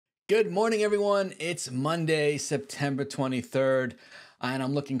Good morning, everyone. It's Monday, September 23rd, and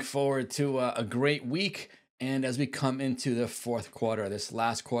I'm looking forward to a great week. And as we come into the fourth quarter, this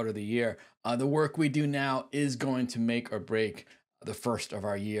last quarter of the year, the work we do now is going to make or break the first of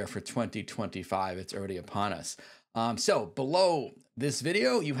our year for 2025. It's already upon us. So below this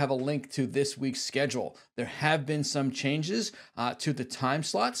video, you have a link to this week's schedule. There have been some changes to the time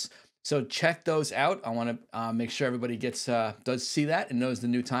slots. So check those out. I want to make sure everybody does see that and knows the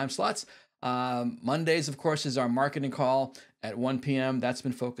new time slots. Mondays, of course, is our marketing call at 1 p.m. That's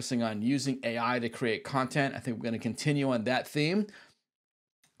been focusing on using AI to create content. I think we're going to continue on that theme.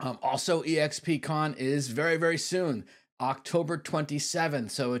 Also, EXPCon is very, very soon, October 27th.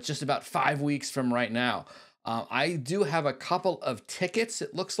 So it's just about 5 weeks from right now. I do have a couple of tickets,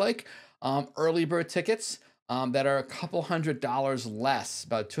 it looks like, early bird tickets. That are a couple $100 less,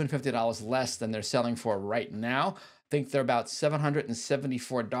 about $250 less than they're selling for right now. I think they're about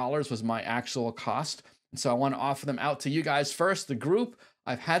 $774 was my actual cost. And so I want to offer them out to you guys first, the group.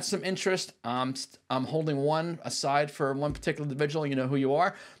 I've had some interest. I'm holding one aside for one particular individual. You know who you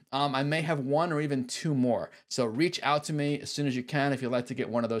are. I may have one or even two more. So reach out to me as soon as you can if you'd like to get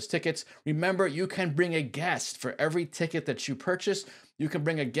one of those tickets. Remember, you can bring a guest for every ticket that you purchase. You can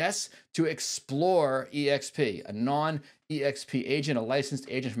bring a guest to explore EXP, a non-EXP agent, a licensed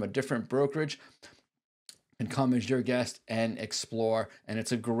agent from a different brokerage, and come as your guest and explore. And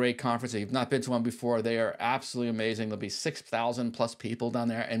it's a great conference. If you've not been to one before, they are absolutely amazing. There'll be 6,000 plus people down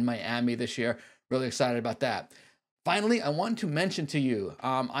there in Miami this year. Really excited about that. Finally, I want to mention to you,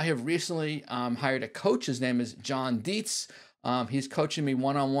 I have recently hired a coach. His name is John Dietz. He's coaching me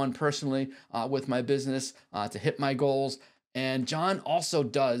one-on-one personally with my business to hit my goals. And John also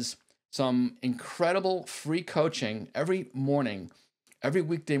does some incredible free coaching every morning, every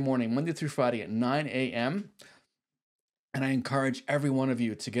weekday morning, Monday through Friday at 9 a.m. And I encourage every one of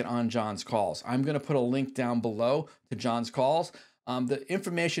you to get on John's calls. I'm going to put a link down below to John's calls. The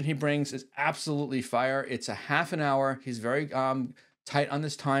information he brings is absolutely fire. It's a half an hour. He's very tight on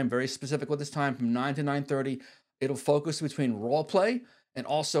this time, very specific with this time from 9 to 9:30. It'll focus between role play and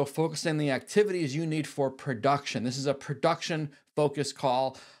also focusing the activities you need for production. This is a production focused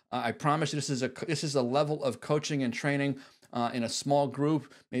call. I promise you this is a level of coaching and training in a small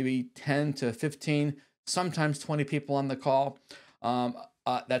group, maybe 10 to 15, sometimes 20 people on the call.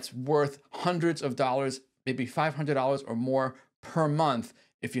 That's worth hundreds of dollars, maybe $500 or more per month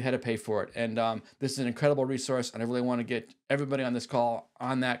if you had to pay for it. And this is an incredible resource, and I really want to get everybody on this call,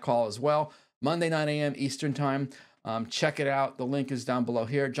 on that call as well. Monday, 9 a.m. Eastern time. Check it out. The link is down below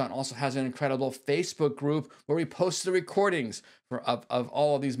here. John also has an incredible Facebook group where we post the recordings of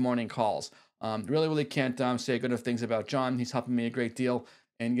all of these morning calls. Really can't say good enough things about John. He's helping me a great deal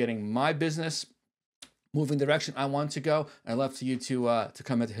in getting my business moving the direction I want to go. I'd love for you to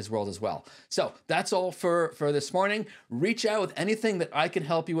come into his world as well. So that's all for this morning. Reach out with anything that I can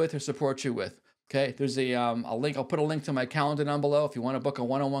help you with or support you with. Okay, there's a link. I'll put a link to my calendar down below if you want to book a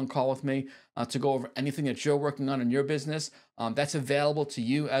one-on-one call with me to go over anything that you're working on in your business. That's available to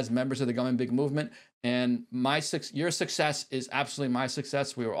you as members of the Going Big movement. And your success is absolutely my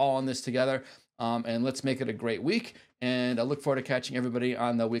success. We are all in this together. And let's make it a great week. And I look forward to catching everybody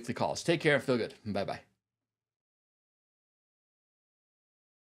on the weekly calls. Take care and feel good. Bye-bye.